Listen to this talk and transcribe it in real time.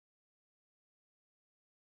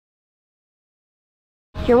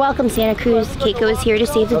You're welcome, Santa Cruz. Keiko is here to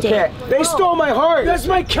save the day. They stole my heart. That's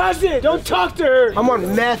my cousin. Don't talk to her. I'm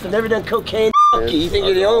on meth. I've never done cocaine. You think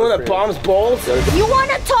you're the only one that bombs bowls? You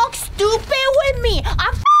want to talk stupid with me?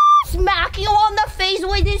 I'm smack you on the face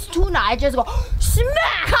with this tuna. I just go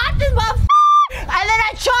smack, cut this motherfucker, and then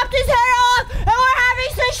I chopped his head off, and we're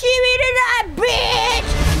having sashimi tonight,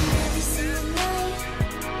 bitch.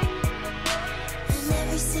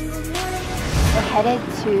 We're headed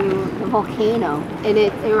to the volcano, and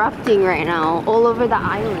it's erupting right now all over the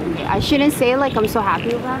island. I shouldn't say like I'm so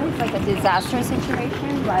happy about it. It's like a disaster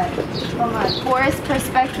situation, but from a tourist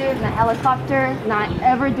perspective, the helicopter, not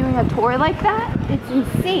ever doing a tour like that, it's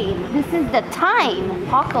insane. This is the time.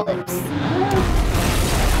 Apocalypse.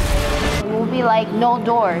 We'll be like no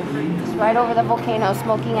doors, just right over the volcano,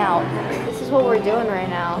 smoking out. This is what we're doing right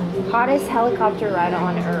now. Hottest helicopter ride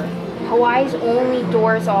on Earth. Hawaii's only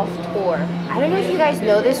doors off tour. I don't know if you guys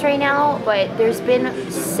know this right now, but there's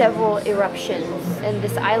been several eruptions, and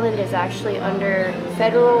this island is actually under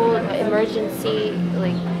federal emergency,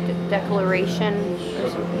 like declaration or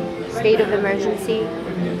something. State of emergency.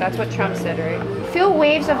 That's what Trump said, right? Feel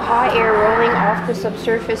waves of hot air rolling off the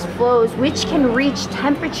subsurface flows, which can reach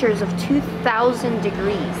temperatures of 2,000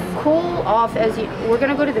 degrees. Cool off as you. We're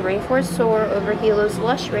gonna go to the rainforest, soar over Hilo's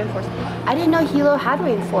lush rainforest. I didn't know Hilo had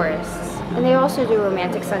rainforests. And they also do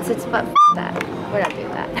romantic sunsets, but f that. We're not doing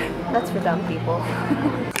that. That's for dumb people.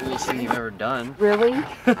 Coolest thing you've ever done. Really?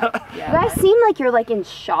 Yeah. You guys seem like you're like in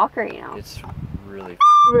shock right now. It's really.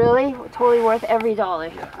 Really? Totally worth every dollar.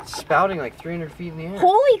 Yeah. It's spouting like 300 feet in the air.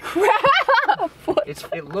 Holy crap!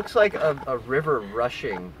 It looks like a river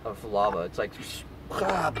rushing of lava. It's like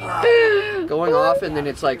going off, and then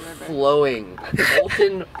it's like flowing.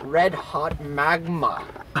 Molten red hot magma.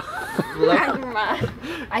 Magma.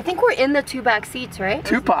 I think we're in the two back seats, right?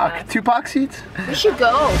 Tupac seats? We should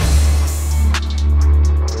go.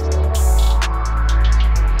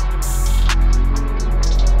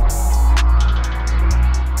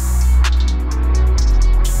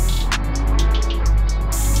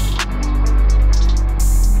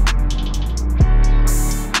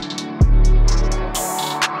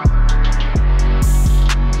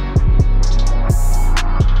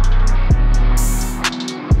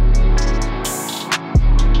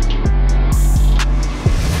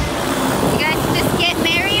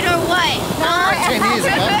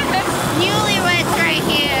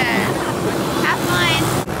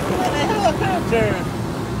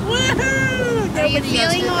 Are you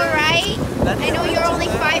feeling alright? I know you're only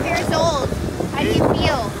 5 years old. How do you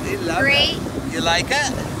feel? Great? You like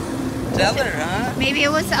it? Tell her, huh? Maybe it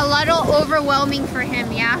was a little overwhelming for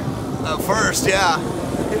him, yeah? First, yeah.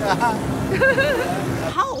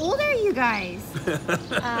 How old are you guys?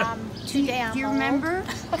 2 days. Do you remember?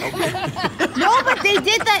 No, but they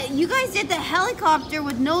did that. You guys did the helicopter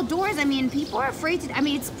with no doors. I mean, people are afraid to. I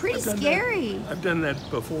mean, it's pretty scary. I've done that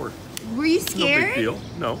before. Were you scared? No big deal.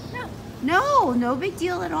 No. No big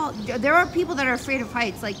deal at all. There are people that are afraid of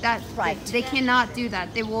heights like that. Right. They cannot do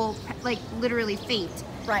that. They will like literally faint.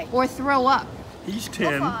 Right. Or throw up. He's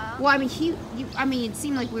 10. Well, I mean, I mean, it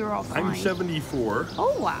seemed like we were all fine. I'm 74.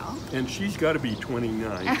 Oh wow. And she's got to be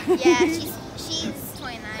 29. Yeah, she's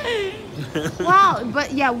 29. Wow,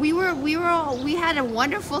 but yeah, we had a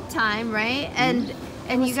wonderful time, right? And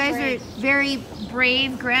you guys are very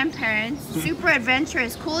brave grandparents, super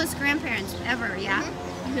adventurous, coolest grandparents ever, yeah?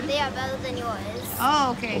 They are better than yours.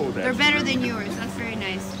 Oh, okay. Oh, they're better than yours. That's very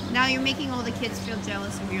nice. Now you're making all the kids feel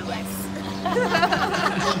jealous of your life.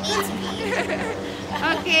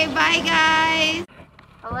 Okay, bye guys.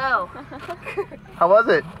 Hello. How was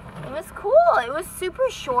it? It was cool. It was super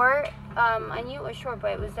short. I knew it was short,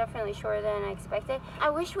 but it was definitely shorter than I expected.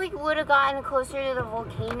 I wish we would have gotten closer to the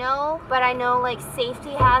volcano, but I know like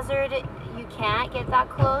safety hazard, you can't get that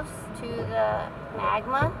close to the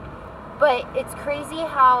magma. But it's crazy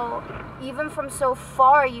how even from so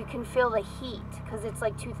far you can feel the heat because it's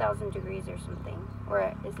like 2,000 degrees or something.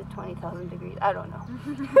 Or is it 20,000 degrees? I don't know.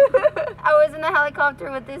 I was in the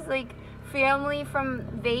helicopter with this like family from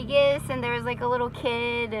Vegas, and there was like a little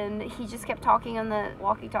kid, and he just kept talking on the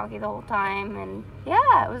walkie-talkie the whole time, and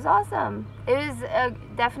yeah, it was awesome. It was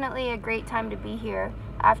definitely a great time to be here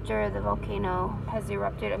after the volcano has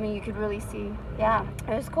erupted. I mean, you could really see, yeah,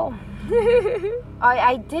 it was cool.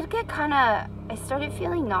 I did get I started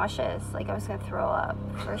feeling nauseous, like I was gonna throw up,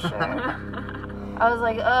 for sure. I was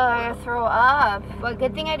like, oh, I gotta throw up. But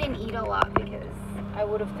good thing I didn't eat a lot because I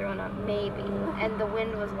would have thrown up, maybe. And the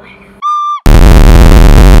wind was like...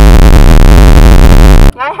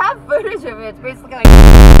 I have footage of it. It's basically like...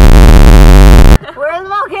 Where's the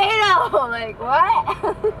volcano? Like, what?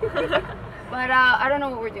 But I don't know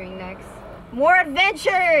what we're doing next. More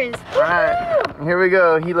adventures! Alright, here we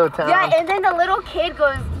go, Hilo Town. Yeah, and then the little kid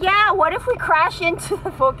goes, yeah, what if we crash into the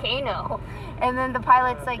volcano? And then the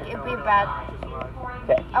pilot's like, it'd be bad.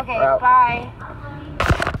 Okay, bye.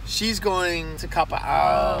 She's going to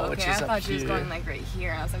Kapa'au, which is I up thought she was here. going like right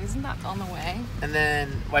here. I was like, isn't that on the way? And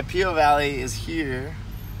then Waipio Valley is here.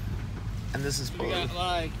 And this is We Poli. got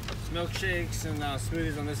like milkshakes and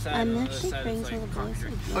smoothies on this side. And on the other side it's like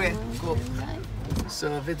concrete. Okay, cool.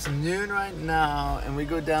 So if it's noon right now and we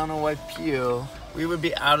go down to Waipio, we would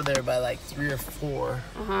be out of there by like 3 or 4.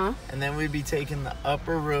 And then we'd be taking the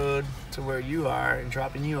upper road to where you are and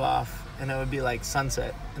dropping you off. And it would be like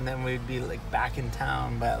sunset. And then we'd be like back in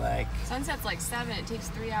town by like... Sunset's like 7. It takes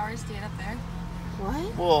 3 hours to get up there.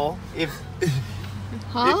 What? Well, if...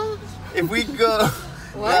 Huh? if we go...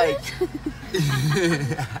 What? Like,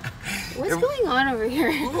 What's going on over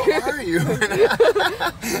here? who are you?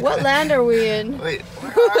 What land are we in? Wait,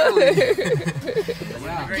 where are we?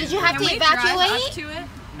 Did you have to Drive evacuate? up to it?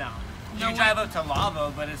 No. You can drive up to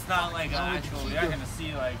lava, but it's not like an actual, you're not going to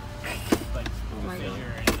see like the fissure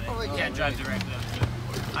or anything. You can't drive directly up to it.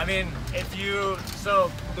 I mean,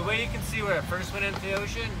 so the way you can see where it first went into the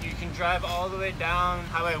ocean, you can drive all the way down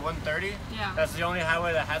Highway 130. Yeah. That's the only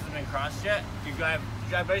highway that hasn't been crossed yet. You drive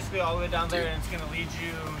basically all the way down there and it's going to lead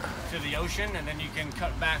you to the ocean, and then you can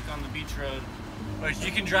cut back on the beach road. Or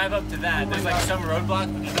you can drive up to that. There's like some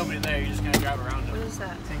roadblock, but there's nobody there. You're just going to drive around it. What is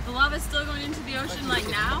that? The lava's still going into the ocean like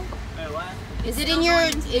now? Hey, what? Is it in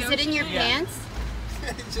your pants?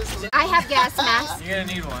 I have gas masks. You're going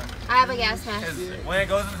to need one. I have a gas mask. Because when it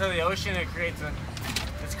goes into the ocean, it creates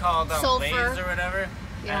it's called Sulfur. lays or whatever.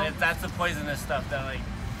 Yeah. And that's the poisonous stuff that like...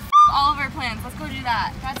 All of our plans. Let's go do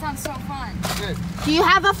that. That sounds so fun. Do you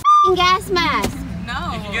have a f***ing gas mask?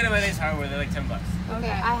 No. You can get them at Ace Hardware, they're like $10. Okay,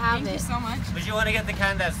 I have Thank it. you so much. But you want to get the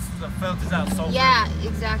kind that filters out sulfur. Yeah,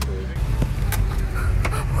 exactly.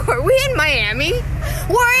 Are we in Miami?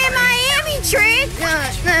 We're in Miami, Trick!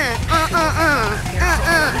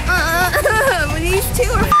 These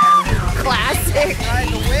two are classic.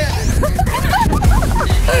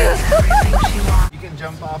 You can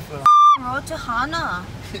jump off a... Road to Hana.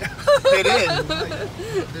 It is.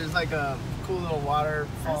 There's like a cool little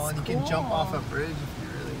waterfall, and you can jump off a bridge if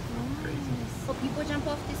you're really crazy. So people jump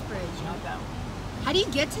off this bridge. How do you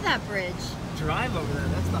get to that bridge? Drive over there,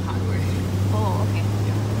 that's the highway. Oh, okay.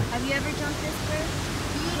 Have you ever jumped this bridge?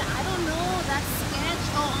 Dude, I don't know. That's sketch.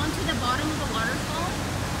 Oh, onto the bottom of the waterfall?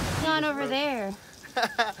 Not over there.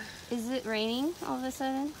 Is it raining all of a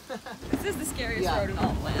sudden? This is the scariest road in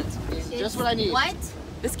all the land. Just what I need. What?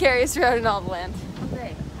 The scariest road in all the land.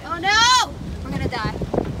 Okay. Oh no! We're gonna die.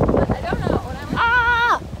 I don't know. What am I?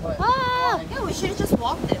 Ah! What? Ah! Yeah, we should have just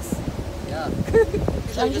walked this. Yeah.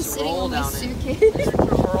 I'm just sitting on my down it.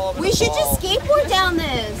 suitcase. We should just skateboard down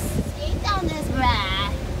this. Skate down this,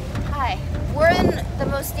 bruh. Hi. We're in the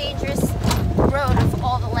most dangerous road of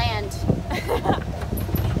all the land.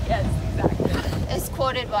 Yes, exactly. As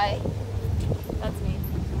quoted by. That's me.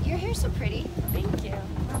 Your hair's so pretty. Thank you.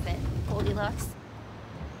 Love it. Goldilocks.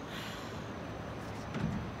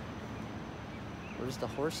 Where's the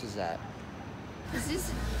horses at? This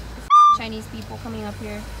is Chinese people coming up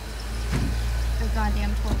here. The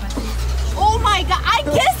goddamn tour buses. Oh my god, I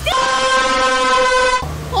guessed it!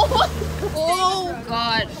 Oh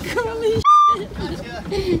god.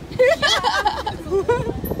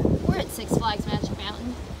 We're at Six Flags Magic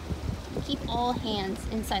Mountain. Keep all hands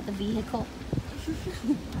inside the vehicle.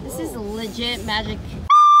 This is legit magic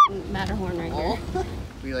Matterhorn right here.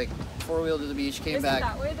 We like 4-wheeled to the beach, came Isn't back.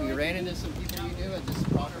 that where the We ran into some people we knew at this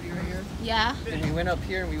property right here. Yeah. And we went up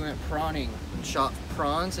here and we went prawning. Shot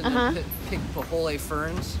prawns and then picked pajole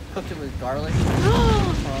ferns, cooked them with garlic.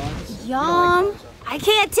 Prawns. Yum. I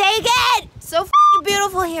can't take it. So f***ing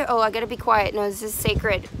beautiful here. Oh, I gotta be quiet. No, this is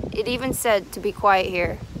sacred. It even said to be quiet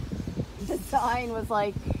here. The sign was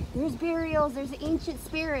like, there's burials, there's ancient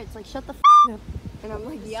spirits. Like, shut the f up. And I'm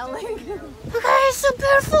like yelling. Look at it, it's so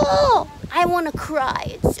beautiful. I wanna cry.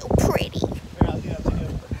 It's so pretty. Oh my god, I'm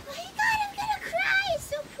gonna cry. It's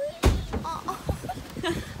so pretty. Oh.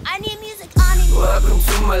 I need music. I need music. Welcome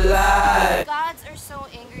to my life. Gods are so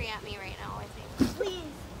angry at me right now, I think.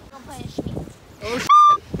 Please, don't punish me. Oh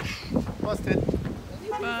busted.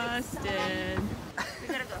 Busted. We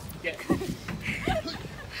gotta go.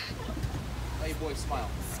 Hey boy, smile.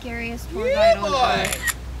 Scariest tour guide on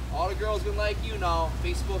earth. All the girls been like you know.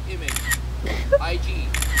 Facebook image, IG,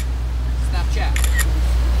 Snapchat.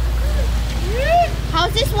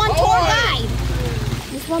 How's this one tour guide?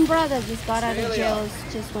 This one brother just got out of jail,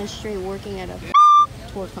 just went straight working at a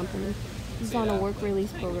tour company. He's on a work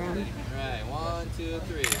release program. Alright, 1, 2,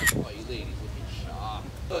 3. Oh, you ladies looking sharp.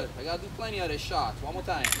 Good. I gotta do plenty of these shots. One more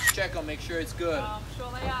time. Just check them, make sure it's good.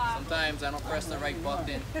 Sometimes I don't press the right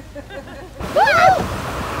button. Woo!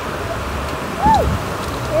 Woo!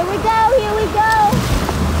 Here we go, here we go.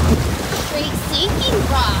 Straight sinking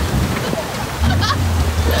rock.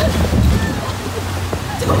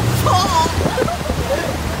 Don't fall.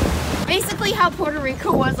 Basically how Puerto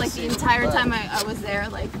Rico was like the entire time I was there,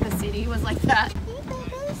 like the city was like that.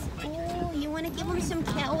 Oh, you want to give them some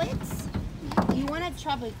carrots? You want to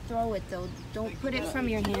try to throw it though. Don't put it from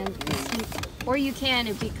your hand. Or you can,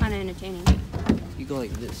 it'd be kind of entertaining. You go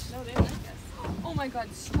like this. No, they like us. Oh my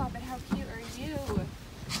god, stop it. How cute are you?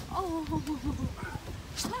 Oh.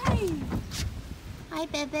 Hi. Hi,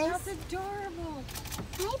 Bebes. That's adorable.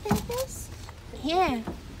 Hi, Bebes. Here.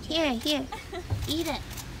 Eat it.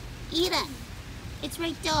 Eat it. It's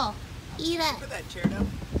right there. Eat it. Put that chair down.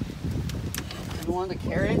 You want a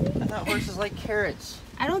carrot? I thought horses like carrots.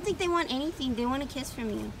 I don't think they want anything. They want a kiss from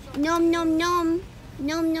you. Nom nom nom.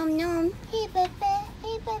 Nom nom nom. Hey, Bebe.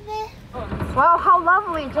 Hey, Bebe. Wow, how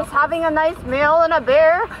lovely. Just having a nice meal and a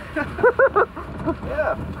beer.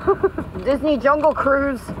 Yeah. Disney Jungle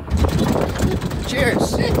Cruise.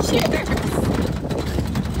 Cheers. Cheers.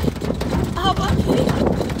 How about you?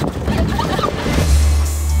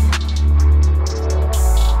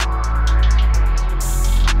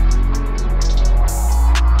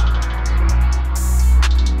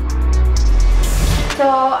 So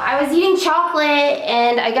I was eating chocolate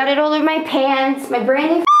and I got it all over my pants, my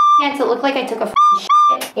brand new pants. It looked like I took a shit.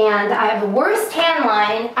 And I have the worst tan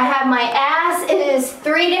line. I have my ass. It is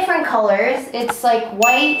 3 different colors. It's like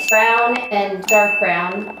white, brown, and dark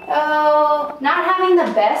brown. Oh, not having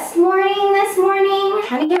the best morning this morning.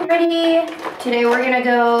 Trying to get ready. Today we're gonna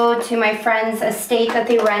go to my friend's estate that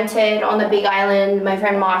they rented on the Big Island. My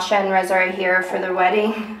friend Masha and Reza are here for their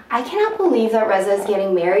wedding. I cannot believe that Reza is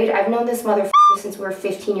getting married. I've known this motherfucker since we were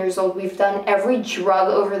 15 years old. We've done every drug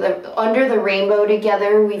under the rainbow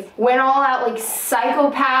together. We've went all out like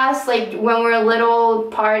psychopaths, like when we were little,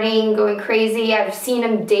 partying, going crazy. I've seen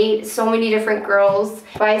him date so many different girls,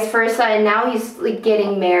 vice versa, and now he's like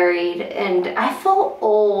getting married, and I feel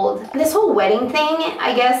old. This whole wedding thing,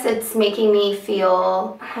 I guess it's making me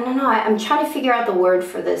feel, I don't know, I'm trying to figure out the word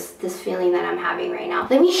for this feeling that I'm having right now.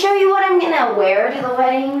 Let me show you what I'm gonna wear to the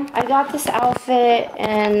wedding. I got this outfit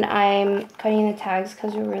and I'm cutting the tags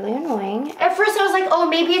because they're really annoying. At first I was like, oh,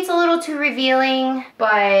 maybe it's a little too revealing,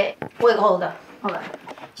 but wait, hold on.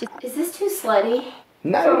 Is this too slutty?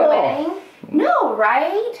 Not for at a all. wedding? No,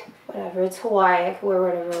 right? Whatever, it's Hawaii. I can wear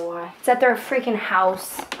whatever I want. It's at their freaking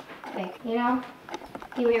house. Like, you know?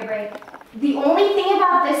 Give me a break. The only thing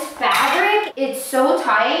about this fabric, it's so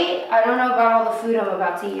tight. I don't know about all the food I'm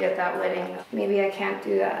about to eat at that wedding. Maybe I can't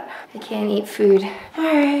do that. I can't eat food. All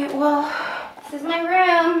right, well, this is my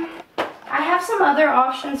room. I have some other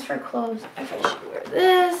options for clothes. I should wear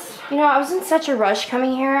this. You know, I was in such a rush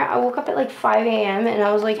coming here. I woke up at like 5 a.m. and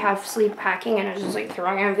I was like half asleep packing and I was just like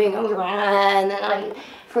throwing everything. I was like, and then I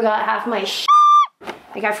forgot half my shit.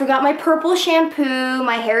 Like I forgot my purple shampoo,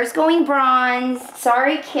 my hair's going bronze.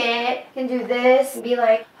 Sorry, Kit. You can do this and be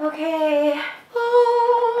like, okay,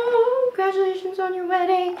 oh, congratulations on your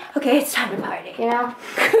wedding. Okay, it's time to party, you know?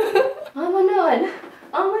 I'm a nun.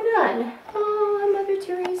 I'm a nun. Oh, I'm Mother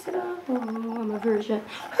Teresa. Oh, I'm a virgin.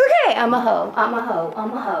 Okay, I'm a hoe. I'm a hoe.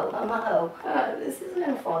 I'm a hoe. I'm a hoe. This is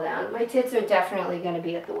gonna fall down. My tits are definitely gonna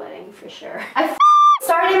be at the wedding for sure. I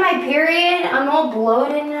started my period. I'm all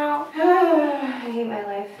bloated now. I hate my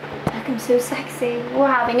life. Look, I'm so sexy. We're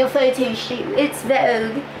having a photo shoot. It's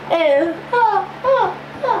Vogue. Oh.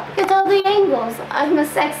 Look at all the angles. I'm a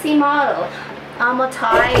sexy model. I'm a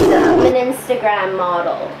tiger. I'm an Instagram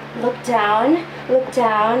model. Look down,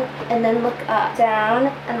 and then look up. Down,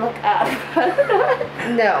 and look up.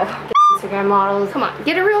 No. Instagram models. Come on,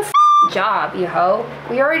 get a real job, you hoe.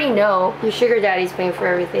 We already know your sugar daddy's paying for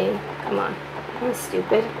everything. Come on. I'm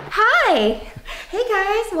stupid. Hi! Hey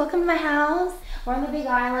guys, welcome to my house. We're on the Big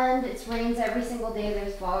Island. It rains every single day.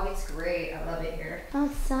 There's fog. It's great. I love it here.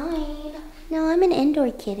 Outside. No, I'm an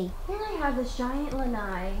indoor kitty. Then I have this giant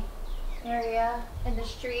lanai area in the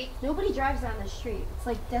street. Nobody drives down the street. It's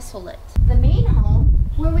like desolate. The main home,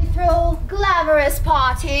 where we throw glamorous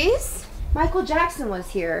parties. Michael Jackson was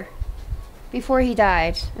here before he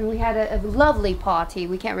died, and we had a lovely party.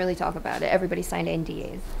 We can't really talk about it. Everybody signed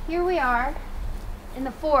NDAs. Here we are in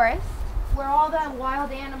the forest where all the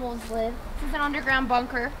wild animals live. This is an underground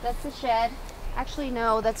bunker. That's the shed. Actually,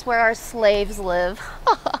 no, that's where our slaves live.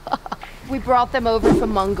 We brought them over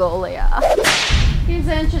from Mongolia. Here's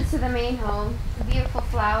the entrance to the main home. It's a beautiful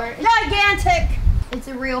flower. Gigantic! It's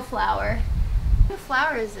a real flower. What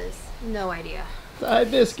flower is this? No idea.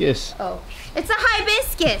 Hibiscus. Oh, it's a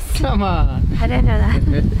hibiscus. Come on. I didn't know that.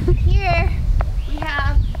 Here we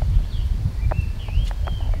have.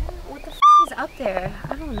 What the f is up there?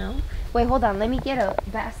 I don't know. Wait, hold on. Let me get a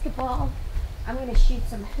basketball. I'm gonna shoot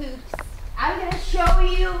some hoops. I'm gonna show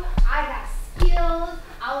you. I got skills.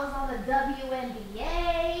 I was on the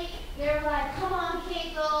WNBA. They're like, come on,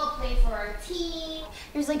 Keiko, play for our team.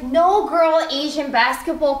 There's like no girl Asian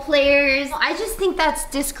basketball players. I just think that's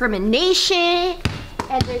discrimination.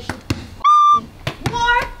 And there should be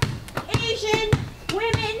more Asian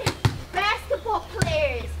women basketball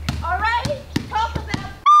players. All right? Talk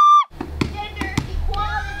about gender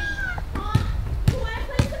equality. You wanna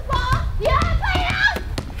play some ball? You wanna play it out?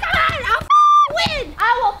 Come on, I'll win. I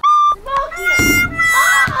will smoke you.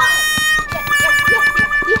 Oh!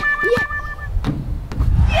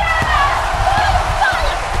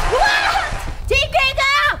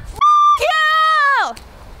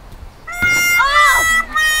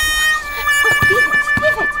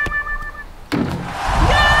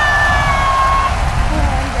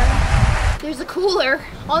 Cooler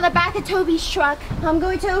on the back of Toby's truck. I'm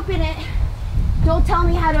going to open it. Don't tell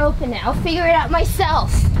me how to open it. I'll figure it out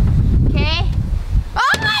myself. Okay?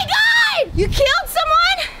 Oh my God! You killed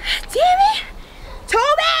someone? Damn it!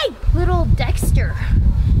 Toby! Little Dexter.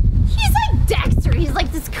 He's like Dexter. He's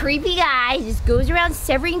like this creepy guy. He just goes around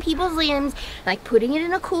severing people's limbs, like putting it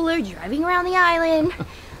in a cooler, driving around the island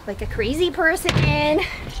like a crazy person.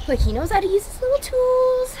 Look, he knows how to use his little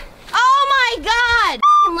tools. Oh my God!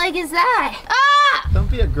 What leg is that? Ah! Don't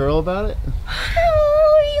be a girl about it. Who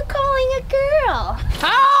are you calling a girl?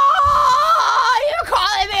 Oh! You're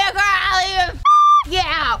calling me a girl, you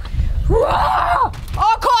yeah! Whoa!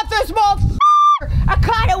 I caught this motherfucker! I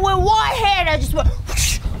caught it with one hand. I just went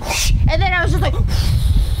whoosh, whoosh, and then I was just like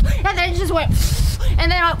and then it just went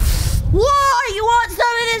and then I whoa! You want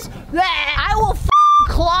some of this? I will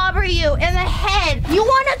clobber you in the head. You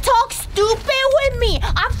want to talk stupid with me?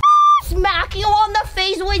 I'm smack you on the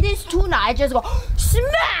face with this tuna. I just go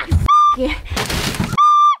smack.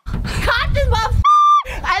 Caught this motherfucker,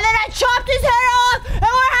 and then I chopped his head off, and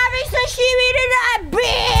we're having sashimi tonight,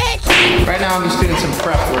 bitch. Right now I'm just doing some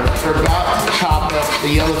prep work. We're about to chop up the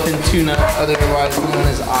yellowfin tuna, otherwise known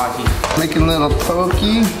as ahi. Making a little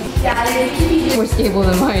pokey. More stable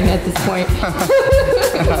than mine at this point.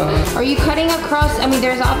 Are you cutting across? I mean,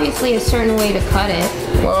 there's obviously a certain way to cut it.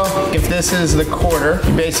 Well, if this is the quarter,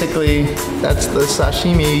 basically that's the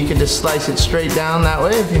sashimi. You can just slice it straight down that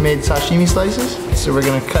way if you made sashimi slices. So we're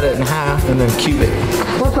gonna cut it in half and then cube it.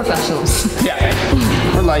 We're professionals. Yeah,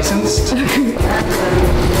 we're licensed.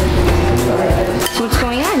 So what's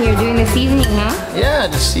going on? You're doing the seasoning, huh? Yeah,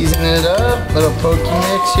 just seasoning it up. Little pokey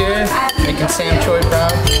mix here. Making Sam Choi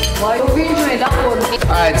proud.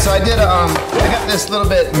 Alright, so I did I got this little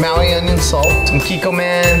bit Maui onion salt, some Keiko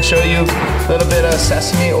man, show you a little bit of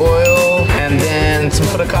sesame oil, and then some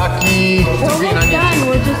furikake, some green onions.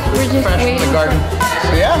 We're just fresh waiting. from the garden.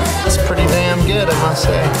 So yeah, it's pretty damn good, I must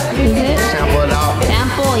say. Is it? Sample it out.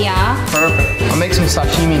 Sample, yeah. Perfect. I'll make some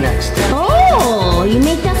sashimi next. Oh, you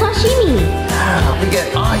make the sashimi. We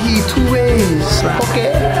get ahi 2 ways.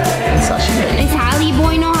 Okay. And sashimi. Does Hallie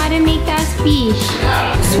boy know how to make that fish?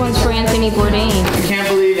 This one's for Anthony Bourdain. I can't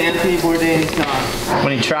believe Anthony Bourdain's gone.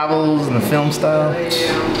 When he travels in the film style,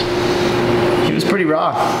 he was pretty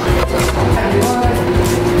raw.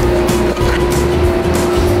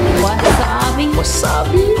 Wasabi.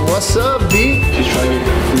 Wasabi? What's up, B? Just trying to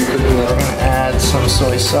we're gonna add some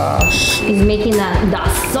soy sauce. He's making the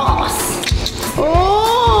sauce.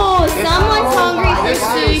 Oh, someone's hungry for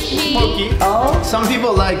sushi. Oh. Some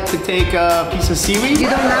people like to take a piece of seaweed. You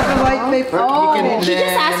don't have a white paper? Oh, he just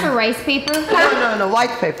asked for rice paper? No,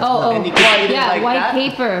 white paper. Oh, And you can eat it yeah, like white that.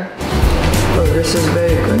 paper. Oh, this is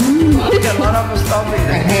very good. Get a lot of stuff in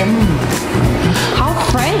there. How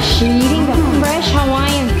fresh? You're eating the fresh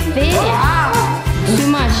Hawaiian fish. Too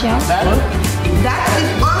much, yeah? That is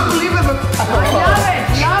unbelievable. I love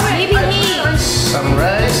it. Maybe he. Some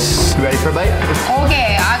rice. You ready for a bite?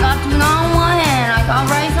 Okay, I got tuna on one hand, I got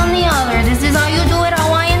rice on the other. This is how you do it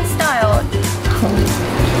Hawaiian style.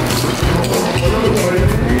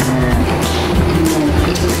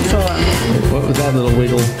 What was that little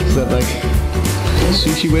wiggle? Is that like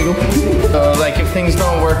sushi wiggle? So like if things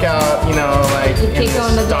don't work out, you know, like in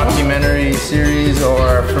this documentary series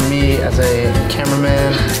or for me as a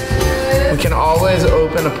cameraman, we can always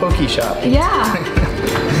open a poke shop. Yeah.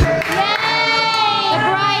 Yay! The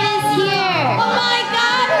bride is here. Oh my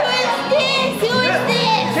God, who is this? Who is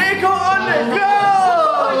this? Keiko on the go!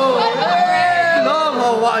 Love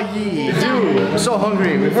Hawaii. Dude, I'm so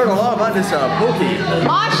hungry. We've heard a lot about this poke.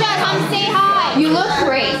 Marsha, come say hi. You look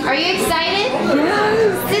great. Are you excited?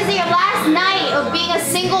 Yes. This is your last night of being a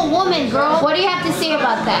single woman, girl. What do you have to say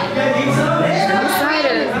about that? I'm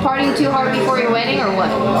excited. Partying too hard before your wedding or what?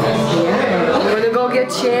 Yeah. I'm gonna go get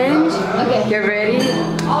changed. Okay. Get ready.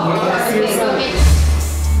 Okay, go get.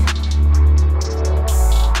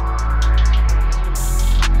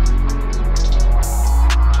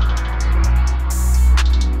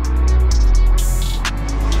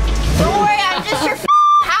 Don't worry, I'm just your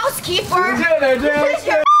housekeeper. Just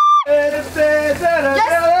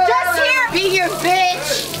here, be your bitch.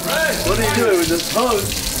 What are you doing with this pose?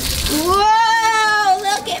 Whoa,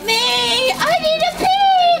 look at me. I need to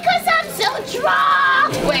pee because I'm so drunk.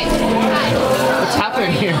 Wait, What's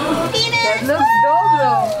happening here? penis. That looks dope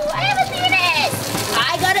though. I have a penis.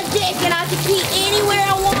 I got a dick and I can pee anywhere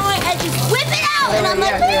I want. I just whip it out and I'm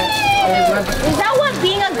like, is that what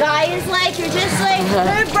being a guy is like? You're just like,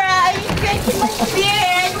 hey, bro, you're drinking my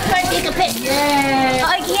beer. I'm trying to take a piss. Yeah.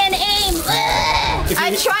 I can't aim.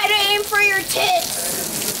 I try to aim for your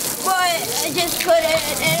tits, but I just couldn't,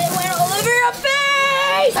 and it went all over your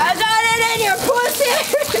face. I got it in your pussy.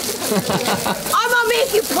 I'm gonna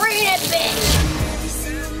make you clean it, bitch.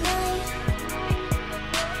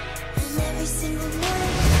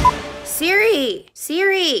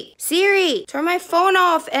 Siri, turn my phone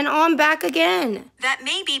off and on back again. That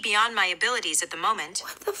may be beyond my abilities at the moment.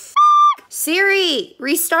 What the f? Siri,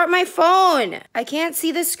 restart my phone. I can't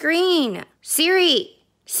see the screen. Siri.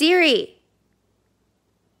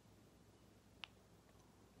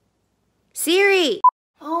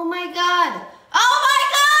 Oh my god.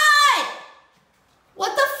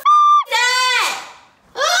 What the f is that?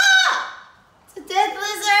 Ah! It's a dead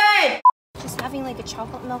lizard. Just having like a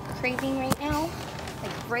chocolate milk craving right now.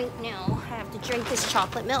 Like right now, I have to drink this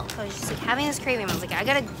chocolate milk. I was just like having this craving. I was like, I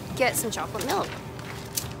gotta get some chocolate milk.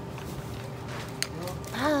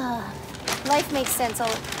 Ah, life makes sense.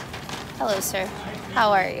 Hello, sir.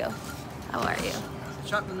 How are you?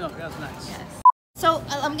 Chocolate milk, that's nice. Yes. So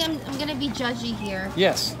I'm gonna be judgy here.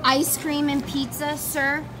 Yes. Ice cream and pizza,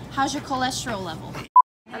 sir. How's your cholesterol level?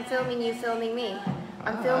 I'm filming you, filming me.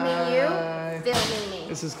 I'm filming you, filming me.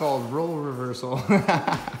 This is called role reversal.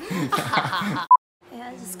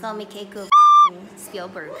 Yeah, just call me Keiko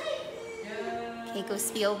Spielberg. Keiko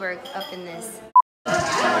Spielberg up in this.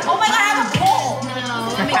 Oh my god, I have a pole!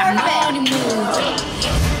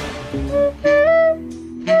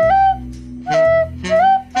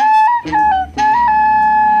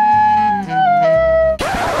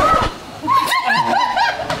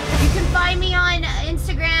 You can find me on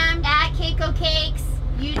Instagram at Keiko Cakes,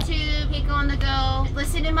 YouTube, Keiko on the Go.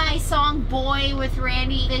 Listen to my song Boy with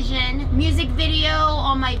Randy Vision. Music video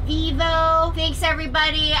on my Vivo. Thanks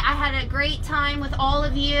everybody. I had a great time with all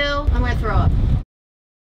of you. I'm gonna throw up.